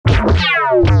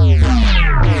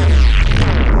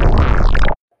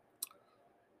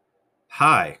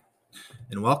Hi,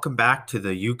 and welcome back to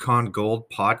the Yukon Gold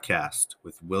podcast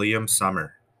with William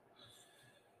Summer.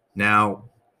 Now,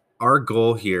 our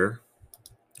goal here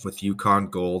with Yukon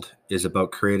Gold is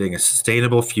about creating a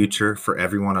sustainable future for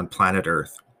everyone on planet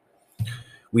Earth.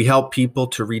 We help people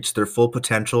to reach their full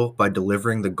potential by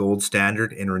delivering the gold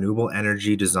standard in renewable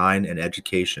energy design and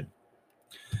education.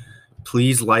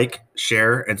 Please like,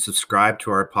 share, and subscribe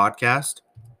to our podcast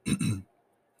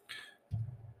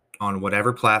on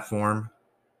whatever platform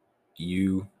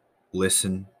you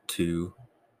listen to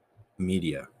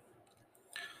media.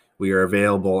 We are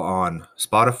available on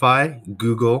Spotify,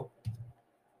 Google,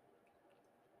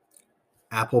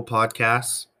 Apple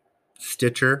Podcasts,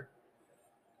 Stitcher,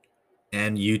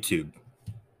 and YouTube.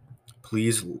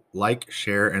 Please like,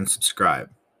 share, and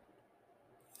subscribe.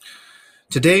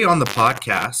 Today on the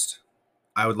podcast,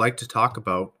 I would like to talk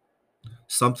about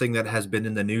something that has been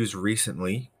in the news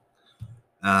recently,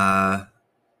 and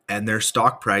their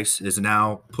stock price is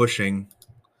now pushing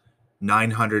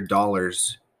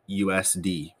 $900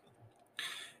 USD.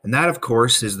 And that, of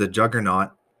course, is the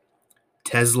juggernaut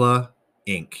Tesla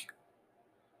Inc.,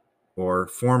 or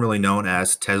formerly known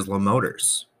as Tesla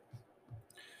Motors.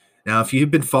 Now, if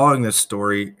you've been following this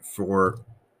story for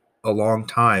a long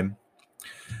time,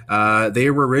 they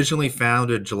were originally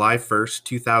founded July 1st,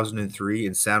 2003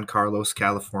 in San Carlos,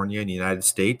 California in the United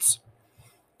States.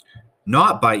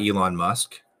 Not by Elon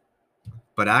Musk,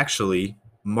 but actually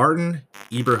Martin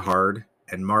Eberhard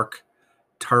and Mark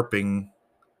Tarpington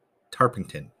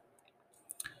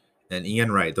and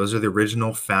Ian Wright. Those are the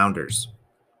original founders.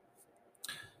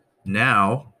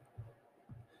 Now,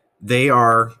 they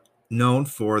are known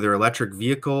for their electric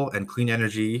vehicle and clean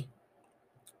energy,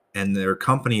 and their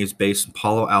company is based in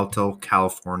Palo Alto,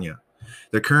 California.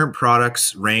 Their current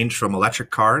products range from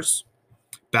electric cars,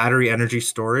 battery energy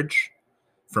storage,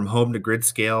 from home to grid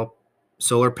scale,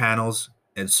 solar panels,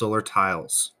 and solar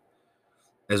tiles,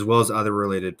 as well as other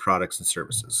related products and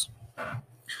services.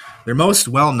 They're most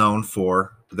well known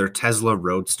for their Tesla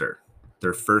Roadster,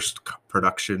 their first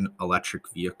production electric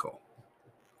vehicle.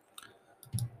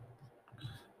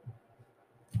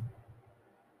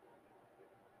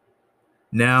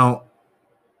 Now,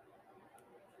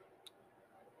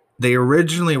 they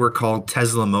originally were called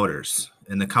Tesla Motors,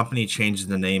 and the company changed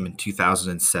the name in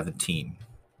 2017.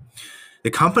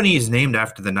 The company is named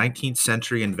after the 19th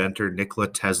century inventor Nikola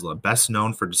Tesla, best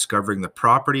known for discovering the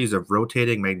properties of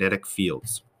rotating magnetic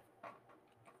fields.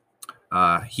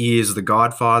 He is the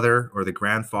godfather or the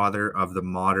grandfather of the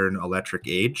modern electric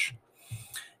age,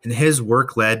 and his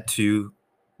work led to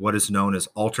what is known as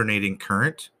alternating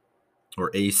current, or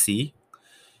AC,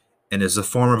 and is a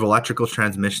form of electrical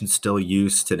transmission still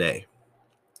used today.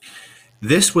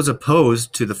 This was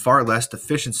opposed to the far less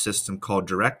efficient system called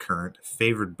direct current,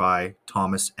 favored by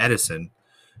Thomas Edison,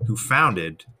 who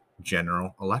founded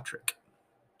General Electric.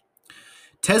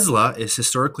 Tesla is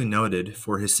historically noted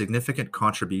for his significant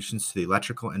contributions to the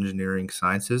electrical engineering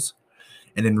sciences,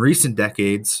 and in recent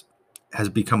decades has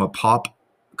become a pop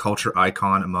culture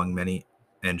icon among many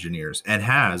engineers, and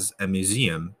has a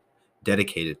museum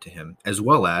dedicated to him, as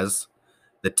well as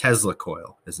the Tesla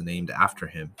coil is named after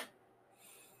him.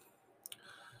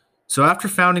 So after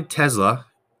founding Tesla,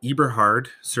 Eberhard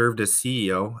served as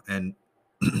CEO, and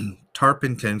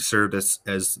Tarpington served as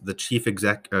the chief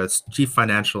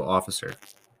financial officer.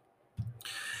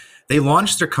 They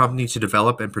launched their company to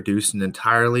develop and produce an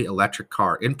entirely electric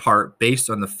car, in part based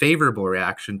on the favorable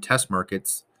reaction test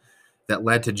markets that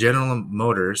led to General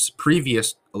Motors'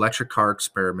 previous electric car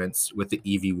experiments with the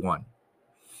EV1.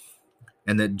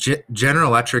 And that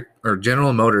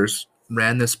General Motors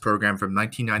ran this program from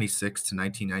 1996 to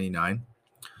 1999,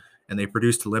 and they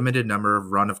produced a limited number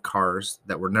of run of cars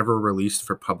that were never released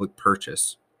for public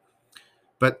purchase,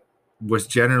 but was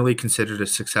generally considered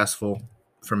as successful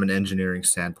from an engineering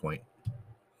standpoint.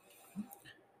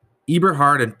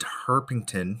 Eberhard and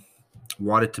Tarpington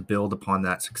wanted to build upon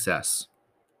that success.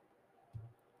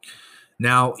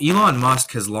 Now, Elon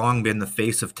Musk has long been the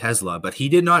face of Tesla, but he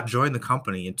did not join the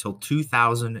company until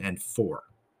 2004.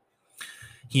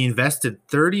 He invested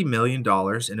 $30 million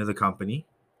into the company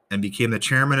and became the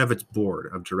chairman of its board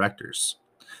of directors.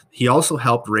 He also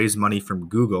helped raise money from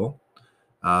Google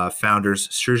founders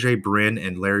Sergey Brin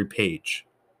and Larry Page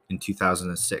in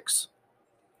 2006.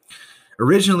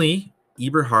 Originally,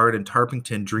 Eberhard and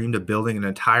Tarpington dreamed of building an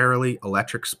entirely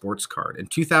electric sports car. In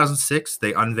 2006,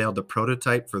 they unveiled a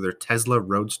prototype for their Tesla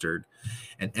Roadster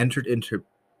and entered into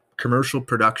commercial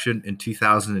production in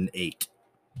 2008.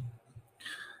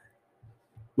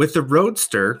 With the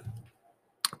Roadster,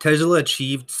 Tesla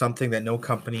achieved something that no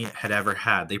company had ever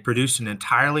had. They produced an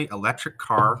entirely electric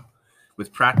car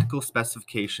with practical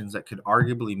specifications that could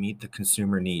arguably meet the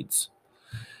consumer needs.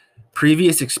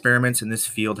 Previous experiments in this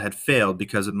field had failed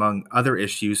because, among other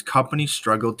issues, companies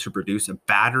struggled to produce a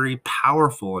battery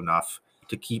powerful enough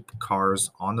to keep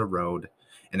cars on the road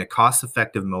and a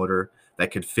cost-effective motor that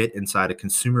could fit inside a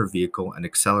consumer vehicle and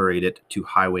accelerate it to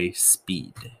highway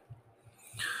speed.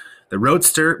 The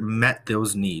Roadster met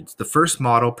those needs. The first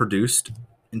model, produced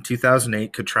in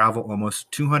 2008, could travel almost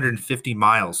 250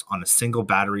 miles on a single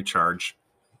battery charge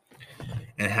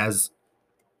and has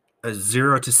a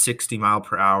 0 to 60 mile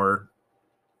per hour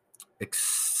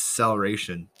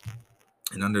acceleration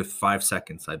in under 5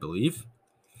 seconds, I believe.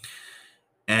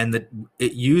 And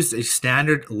it used a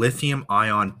standard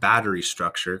lithium-ion battery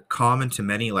structure common to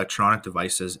many electronic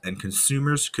devices, and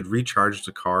consumers could recharge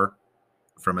the car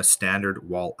from a standard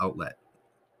wall outlet.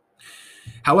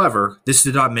 However, this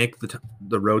did not make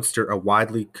the Roadster a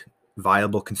widely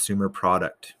viable consumer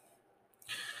product.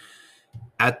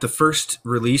 At the first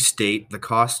release date, the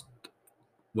cost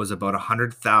was about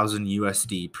 100,000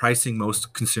 USD, pricing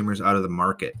most consumers out of the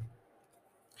market.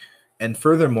 And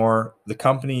furthermore, the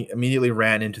company immediately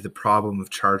ran into the problem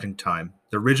of charging time.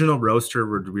 The original Roadster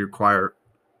would require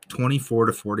 24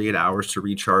 to 48 hours to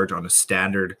recharge on a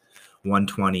standard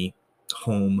 120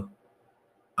 home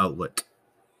outlet.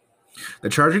 The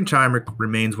charging time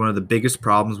remains one of the biggest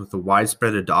problems with the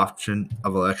widespread adoption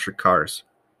of electric cars.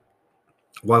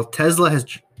 While Tesla has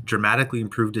dramatically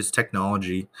improved its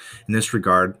technology in this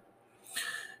regard,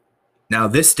 now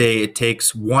this day it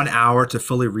takes 1 hour to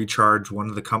fully recharge one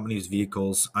of the company's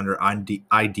vehicles under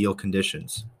ideal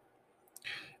conditions.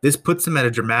 This puts them at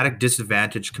a dramatic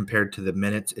disadvantage compared to the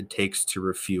minutes it takes to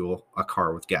refuel a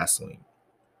car with gasoline.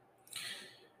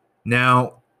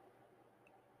 Now,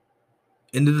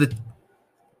 into the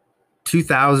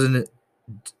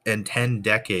 2010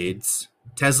 decades,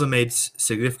 Tesla made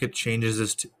significant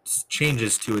changes to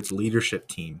its leadership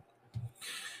team.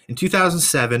 In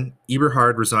 2007,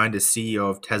 Eberhard resigned as CEO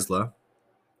of Tesla,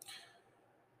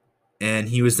 and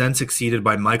he was then succeeded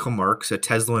by Michael Marks, a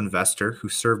Tesla investor who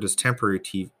served as temporary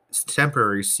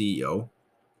CEO.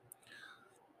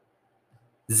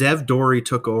 Zev Dorey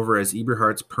took over as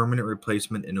Eberhard's permanent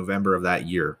replacement in November of that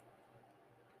year.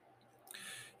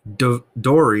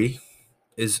 Dorey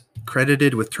is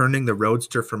credited with turning the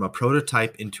Roadster from a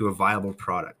prototype into a viable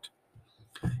product.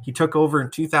 He took over in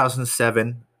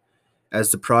 2007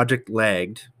 as the project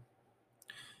lagged,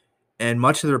 and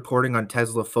much of the reporting on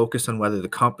Tesla focused on whether the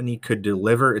company could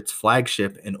deliver its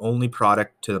flagship and only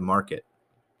product to the market.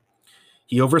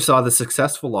 He oversaw the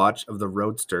successful launch of the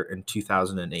Roadster in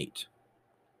 2008.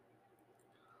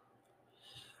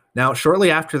 Now, shortly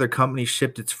after the company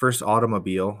shipped its first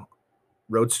automobile,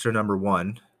 Roadster number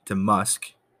 1, to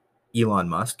Elon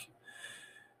Musk,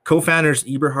 co-founders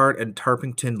Eberhard and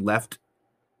Tarpington left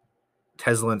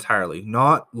Tesla entirely.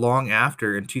 Not long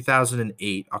after, in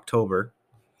 2008, October,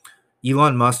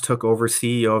 Elon Musk took over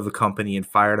CEO of the company and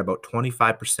fired about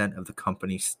 25% of the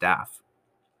company's staff.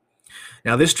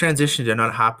 Now, this transition did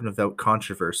not happen without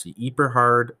controversy.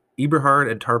 Eberhard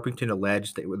and Tarpington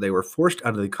alleged that they were forced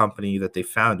out of the company that they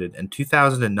founded. In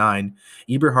 2009,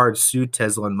 Eberhard sued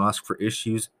Tesla and Musk for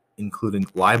issues including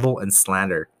libel and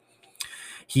slander.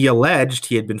 He alleged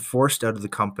he had been forced out of the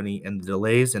company, and the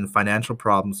delays and financial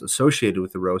problems associated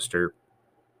with the Roadster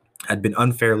had been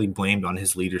unfairly blamed on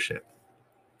his leadership.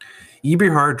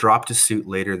 Eberhard dropped his suit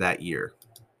later that year.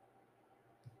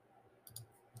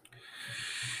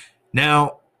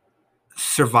 Now,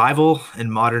 survival in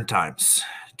modern times.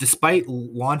 Despite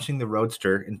launching the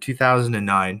Roadster in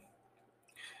 2009,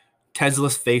 Tesla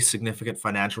faced significant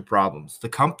financial problems. The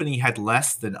company had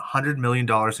less than $100 million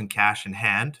in cash in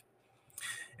hand,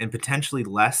 and potentially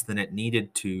less than it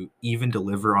needed to even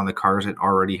deliver on the cars it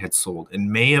already had sold. In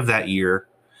May of that year,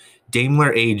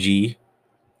 Daimler AG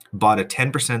bought a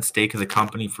 10% stake of the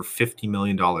company for $50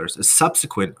 million. A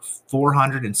subsequent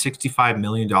 $465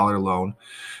 million loan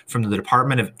from the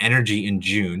Department of Energy in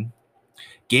June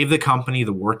gave the company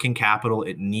the working capital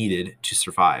it needed to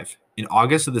survive. In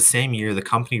August of the same year, the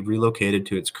company relocated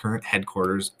to its current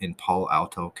headquarters in Palo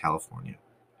Alto, California.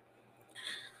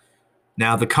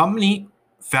 Now, the company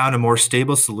found a more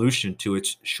stable solution to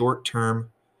its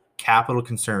short-term capital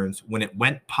concerns when it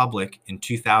went public in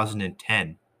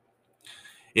 2010.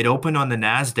 It opened on the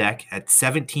NASDAQ at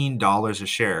 $17 a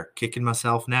share, kicking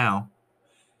myself now,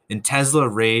 and Tesla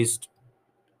raised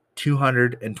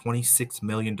 $226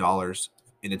 million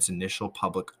in its initial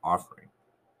public offering.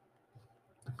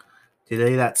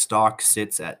 Today, that stock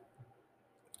sits at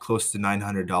close to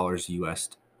 $900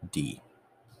 USD.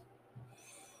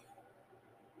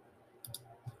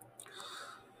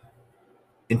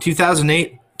 In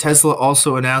 2008, Tesla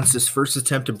also announced its first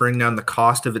attempt to bring down the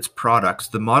cost of its products.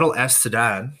 The Model S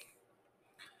sedan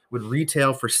would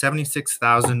retail for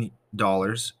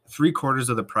 $76,000, three-quarters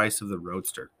of the price of the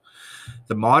Roadster.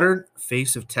 The modern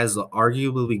face of Tesla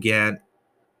arguably began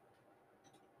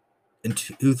in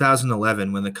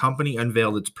 2011 when the company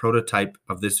unveiled its prototype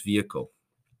of this vehicle.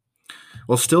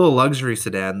 While still a luxury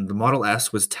sedan, the Model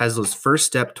S was Tesla's first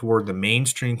step toward the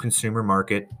mainstream consumer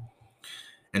market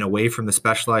and away from the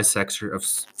specialized sector of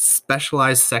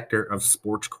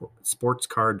sports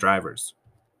car drivers.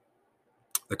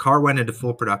 The car went into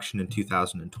full production in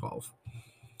 2012.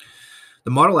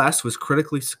 The Model S was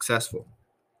critically successful.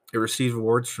 It received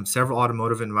awards from several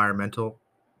automotive and environmental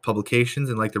publications,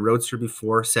 and like the Roadster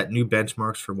before, set new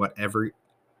benchmarks for what every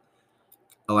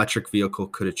electric vehicle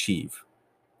could achieve.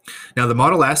 Now, the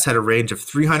Model S had a range of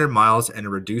 300 miles and a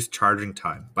reduced charging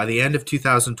time. By the end of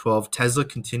 2012, Tesla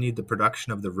continued the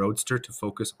production of the Roadster to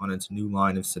focus on its new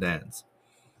line of sedans.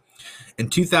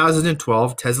 In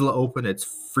 2012, Tesla opened its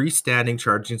freestanding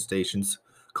charging stations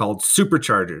called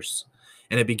superchargers,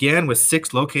 and it began with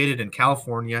 6 located in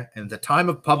California, and at the time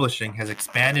of publishing has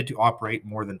expanded to operate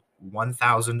more than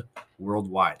 1,000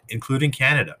 worldwide, including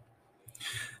Canada.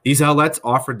 These outlets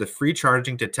offered the free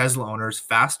charging to Tesla owners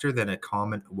faster than a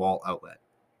common wall outlet.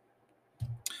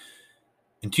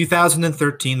 In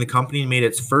 2013, the company made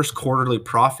its first quarterly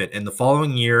profit, and the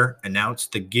following year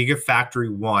announced the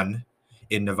Gigafactory 1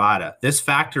 in Nevada. This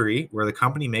factory, where the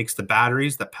company makes the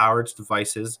batteries that power its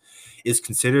devices, is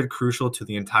considered crucial to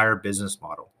the entire business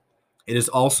model. It is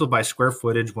also, by square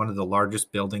footage, one of the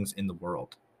largest buildings in the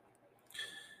world.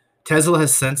 Tesla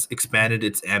has since expanded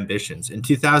its ambitions. In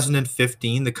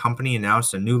 2015, the company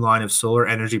announced a new line of solar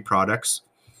energy products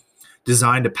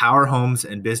designed to power homes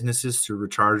and businesses through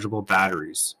rechargeable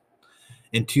batteries.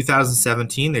 In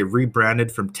 2017, they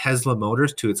rebranded from Tesla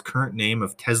Motors to its current name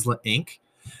of Tesla Inc.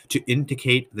 to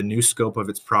indicate the new scope of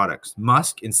its products.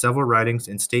 Musk, in several writings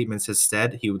and statements, has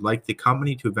said he would like the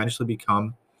company to eventually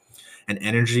become an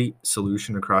energy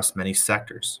solution across many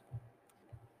sectors,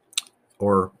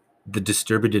 or the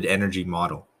distributed energy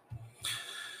model.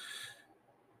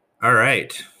 All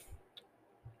right.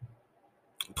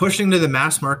 Pushing to the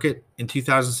mass market in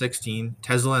 2016,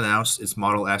 Tesla announced its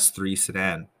Model S3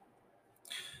 sedan.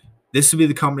 This would be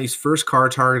the company's first car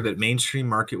targeted at mainstream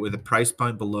market with a price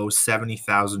point below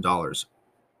 $70,000.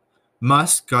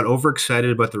 Musk got overexcited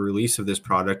about the release of this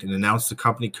product and announced the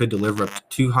company could deliver up to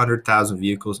 200,000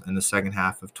 vehicles in the second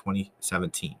half of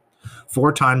 2017,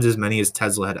 4 times as many as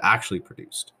Tesla had actually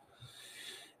produced.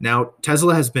 Now,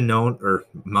 Tesla has been known,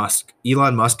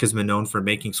 Elon Musk has been known for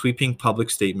making sweeping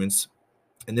public statements,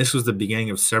 and this was the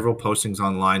beginning of several postings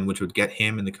online which would get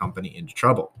him and the company into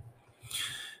trouble.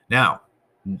 Now,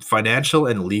 financial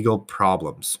and legal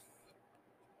problems.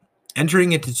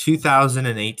 Entering into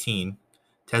 2018,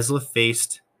 Tesla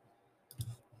faced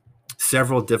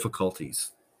several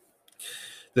difficulties.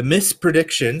 The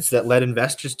mispredictions that led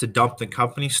investors to dump the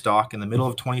company stock in the middle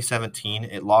of 2017,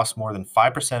 it lost more than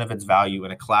 5% of its value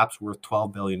and a collapse worth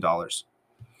 $12 billion.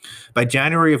 By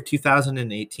January of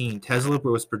 2018, Tesla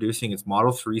was producing its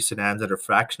Model 3 sedans at a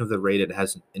fraction of the rate it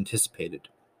has anticipated.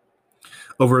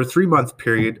 Over a 3-month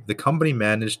period, the company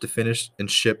managed to finish and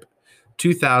ship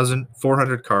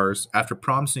 2,400 cars after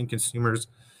promising consumers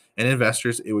and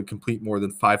investors it would complete more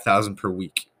than 5,000 per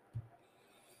week.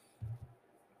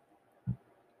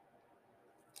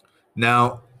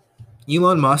 Now,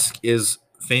 Elon Musk is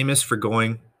famous for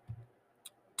going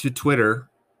to Twitter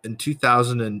in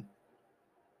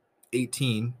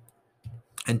 2018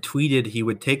 and tweeted he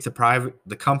would take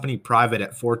the company private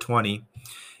at 420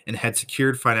 and had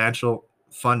secured financial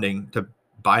funding to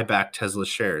buy back Tesla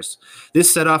shares.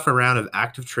 This set off a round of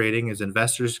active trading as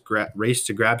investors raced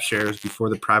to grab shares before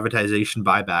the privatization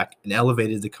buyback and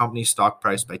elevated the company's stock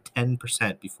price by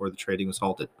 10% before the trading was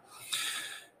halted.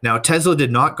 Now, Tesla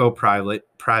did not go private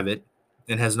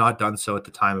and has not done so at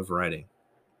the time of writing.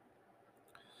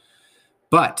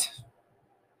 But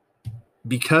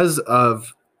because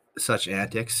of such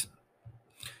antics,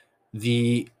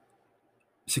 the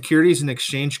Securities and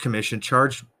Exchange Commission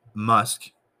charged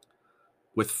Musk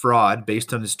with fraud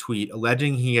based on his tweet,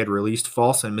 alleging he had released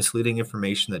false and misleading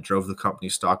information that drove the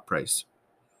company's stock price.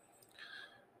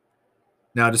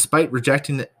 Now, despite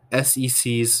rejecting the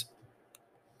SEC's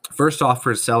first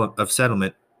offer of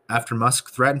settlement, after Musk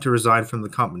threatened to resign from the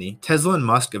company, Tesla and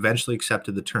Musk eventually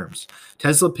accepted the terms.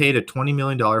 Tesla paid a $20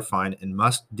 million fine, and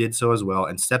Musk did so as well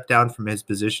and stepped down from his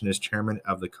position as chairman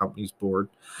of the company's board,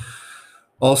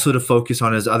 also to focus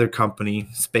on his other company,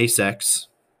 SpaceX,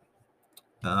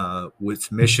 which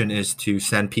mission is to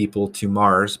send people to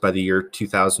Mars by the year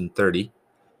 2030.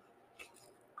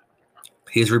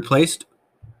 He is replaced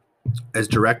as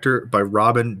director by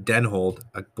Robin Denhold,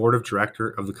 a board of director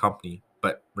of the company,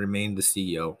 but remained the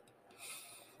CEO.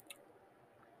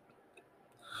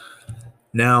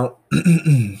 Now,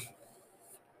 in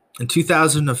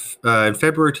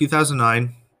February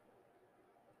 2009,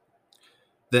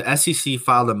 the SEC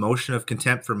filed a motion of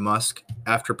contempt for Musk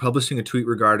after publishing a tweet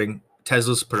regarding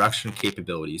Tesla's production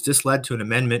capabilities. This led to an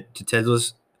amendment to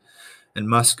Tesla's and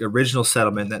Musk's original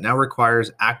settlement that now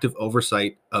requires active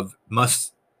oversight of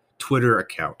Musk's Twitter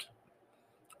account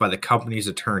by the company's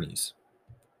attorneys.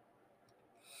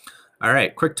 All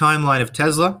right, quick timeline of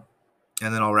Tesla,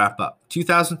 and then I'll wrap up.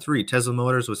 2003, Tesla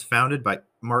Motors was founded by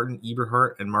Martin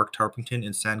Eberhard and Mark Tarpington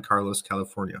in San Carlos,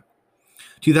 California.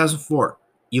 2004,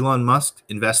 Elon Musk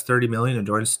invests $30 million and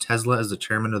joins Tesla as the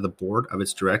chairman of the board of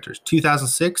its directors.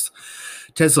 2006,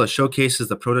 Tesla showcases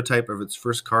the prototype of its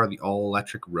first car, the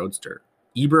all-electric Roadster.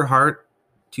 Eberhard,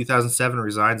 2007,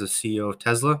 resigns as CEO of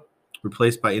Tesla,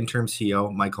 replaced by interim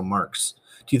CEO Michael Marks.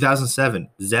 2007,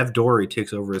 Zev Dory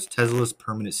takes over as Tesla's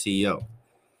permanent CEO.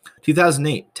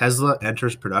 2008, Tesla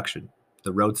enters production,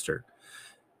 the Roadster.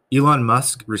 Elon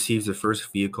Musk receives the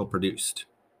first vehicle produced.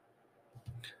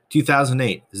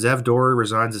 2008, Zev Dory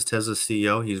resigns as Tesla's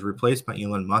CEO. He is replaced by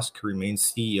Elon Musk, who remains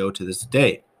CEO to this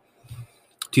day.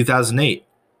 2008,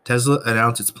 Tesla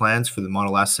announced its plans for the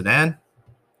Model S sedan.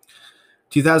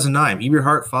 2009,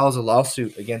 Eberhard files a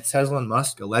lawsuit against Tesla and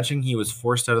Musk, alleging he was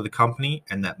forced out of the company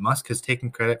and that Musk has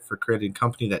taken credit for creating a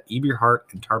company that Eberhard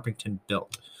and Tarpington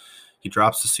built. He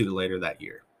drops the suit later that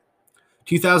year.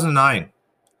 2009,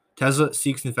 Tesla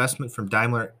seeks investment from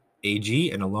Daimler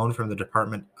AG and a loan from the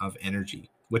Department of Energy,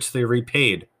 which they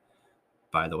repaid,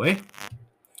 by the way.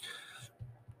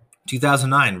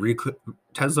 2009,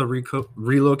 Tesla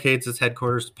relocates its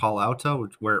headquarters to Palo Alto,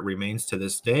 where it remains to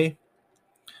this day.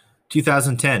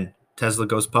 2010, Tesla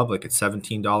goes public at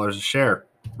 $17 a share,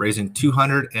 raising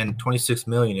 $226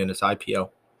 million in its IPO.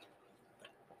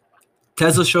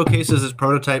 Tesla showcases its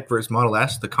prototype for its Model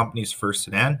S, the company's first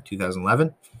sedan,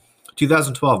 2011.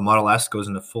 2012, Model S goes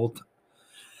into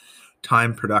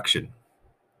full-time production.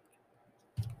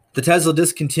 The Tesla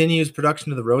discontinues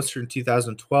production of the Roadster in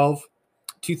 2012.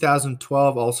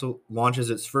 2012 also launches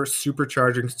its first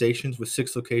supercharging stations with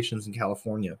 6 locations in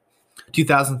California.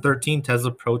 2013,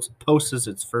 Tesla posts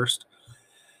its first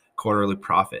quarterly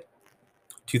profit.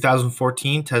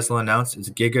 2014, Tesla announced its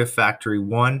Gigafactory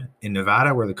 1 in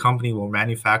Nevada, where the company will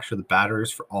manufacture the batteries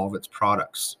for all of its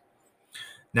products.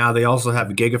 Now, they also have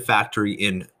a Gigafactory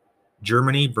in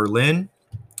Germany, Berlin,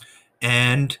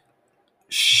 and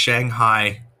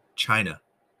Shanghai, China.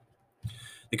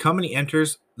 The company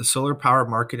enters the solar power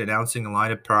market, announcing a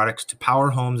line of products to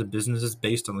power homes and businesses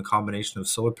based on the combination of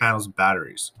solar panels and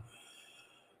batteries.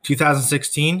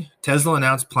 2016, Tesla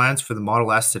announced plans for the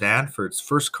Model S sedan for its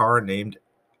first car named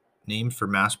for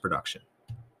mass production.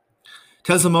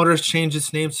 Tesla Motors changed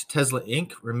its name to Tesla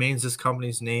Inc., remains this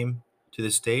company's name to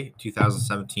this day,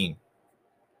 2017.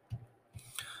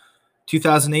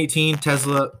 2018,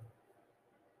 Tesla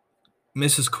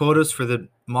misses quotas for the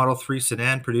Model 3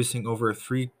 sedan, producing over a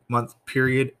 3-month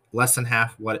period, less than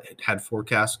half what it had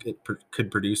forecast it could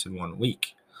produce in 1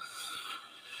 week.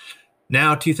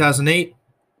 Now,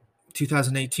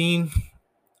 2018,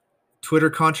 Twitter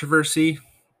controversy.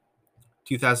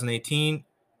 2018,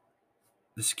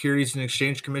 the Securities and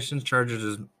Exchange Commission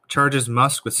charges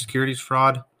Musk with securities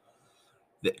fraud.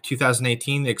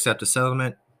 2018, they accept a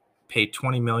settlement, pay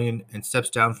 $20 million, and steps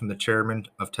down from the chairman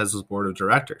of Tesla's board of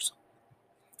directors.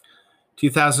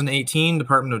 2018,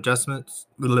 Department of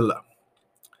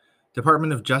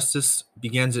Justice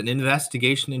begins an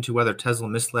investigation into whether Tesla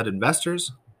misled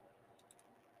investors.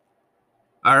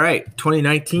 All right,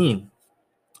 2019,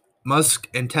 Musk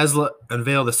and Tesla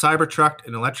unveil the Cybertruck,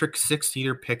 an electric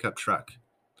 6-seater pickup truck,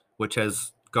 which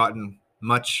has gotten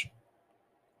much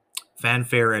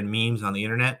fanfare and memes on the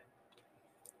internet.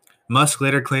 Musk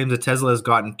later claims that Tesla has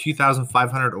gotten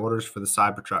 2,500 orders for the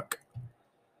Cybertruck.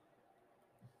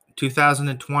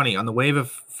 2020, on the wave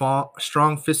of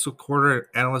strong fiscal quarter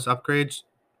analyst upgrades,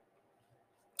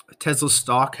 Tesla's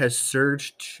stock has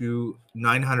surged to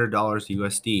 $900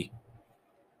 USD.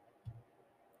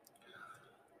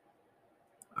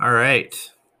 All right.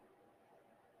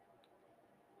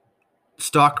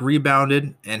 Stock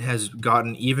rebounded and has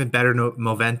gotten even better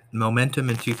momentum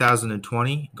in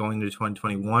 2020, going into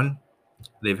 2021.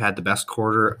 They've had the best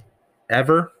quarter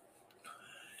ever.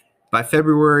 By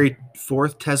February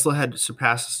 4th, Tesla had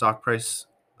surpassed the stock price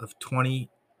of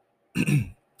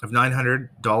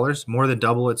 $900, more than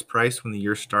double its price when the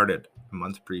year started a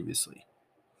month previously.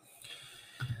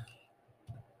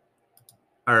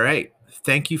 All right.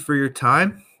 Thank you for your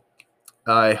time.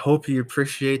 I hope you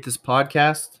appreciate this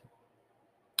podcast.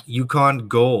 Yukon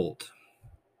Gold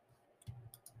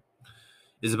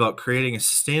is about creating a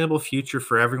sustainable future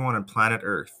for everyone on planet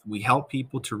Earth. We help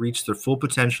people to reach their full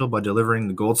potential by delivering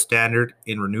the gold standard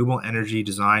in renewable energy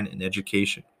design and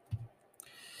education.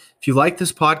 If you like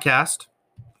this podcast,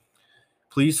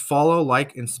 please follow,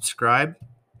 like, and subscribe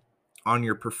on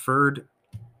your preferred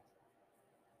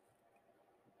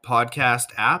podcast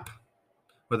app,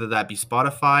 whether that be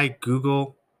Spotify,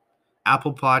 Google,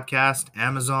 Apple Podcast,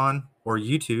 Amazon, or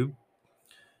YouTube.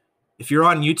 If you're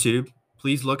on YouTube,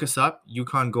 please look us up,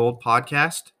 Yukon Gold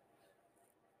Podcast,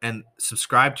 and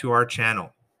subscribe to our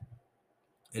channel.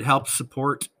 It helps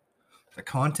support the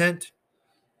content,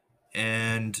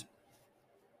 and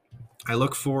I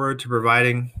look forward to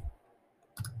providing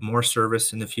more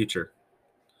service in the future.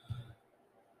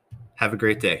 Have a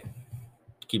great day.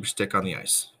 Keep your stick on the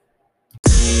ice.